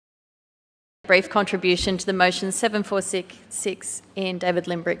brief contribution to the motion 746 in David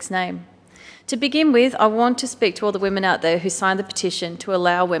Limbrick's name. To begin with, I want to speak to all the women out there who signed the petition to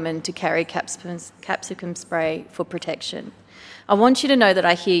allow women to carry capsicum spray for protection. I want you to know that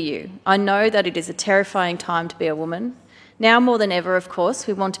I hear you. I know that it is a terrifying time to be a woman. Now more than ever, of course,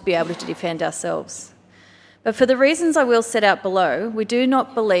 we want to be able to defend ourselves. But for the reasons I will set out below, we do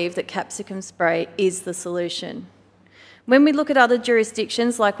not believe that capsicum spray is the solution. When we look at other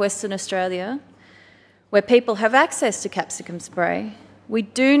jurisdictions like Western Australia, where people have access to capsicum spray, we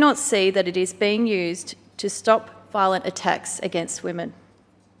do not see that it is being used to stop violent attacks against women.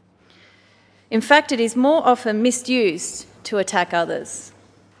 In fact, it is more often misused to attack others.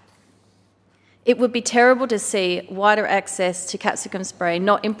 It would be terrible to see wider access to capsicum spray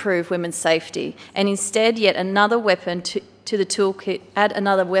not improve women's safety and instead yet another weapon to the toolkit, add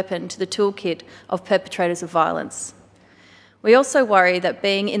another weapon to the toolkit of perpetrators of violence. We also worry that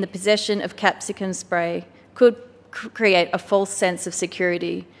being in the possession of capsicum spray could create a false sense of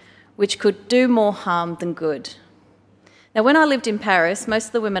security, which could do more harm than good. Now, when I lived in Paris, most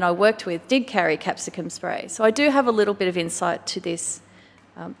of the women I worked with did carry capsicum spray, so I do have a little bit of insight to this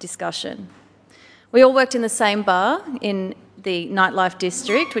discussion. We all worked in the same bar in the nightlife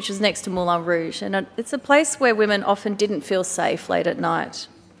district, which was next to Moulin Rouge, and it's a place where women often didn't feel safe late at night.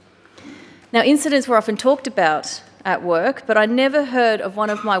 Now, incidents were often talked about at work, but I never heard of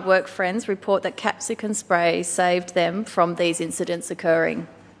one of my work friends report that capsicum spray saved them from these incidents occurring.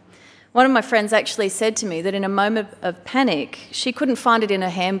 One of my friends actually said to me that in a moment of panic, she couldn't find it in her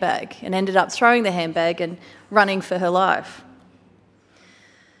handbag and ended up throwing the handbag and running for her life.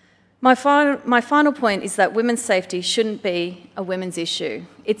 My final point is that women's safety shouldn't be a women's issue.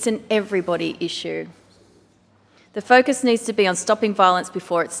 It's an everybody issue. The focus needs to be on stopping violence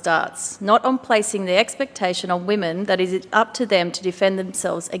before it starts, not on placing the expectation on women that it is up to them to defend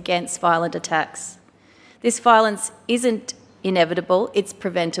themselves against violent attacks. This violence isn't inevitable, it's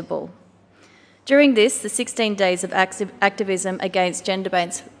preventable. During the 16 days of activism against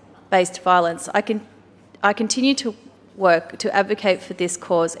gender-based violence, I continue to work to advocate for this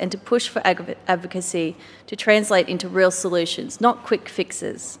cause and to push for advocacy to translate into real solutions, not quick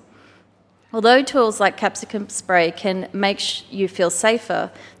fixes. Although tools like capsicum spray can make you feel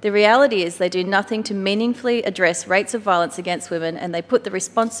safer, the reality is they do nothing to meaningfully address rates of violence against women, and they put the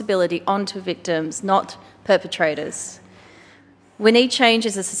responsibility onto victims, not perpetrators. We need change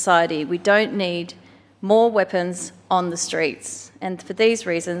as a society. We don't need more weapons on the streets. And for these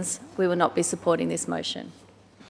reasons, we will not be supporting this motion.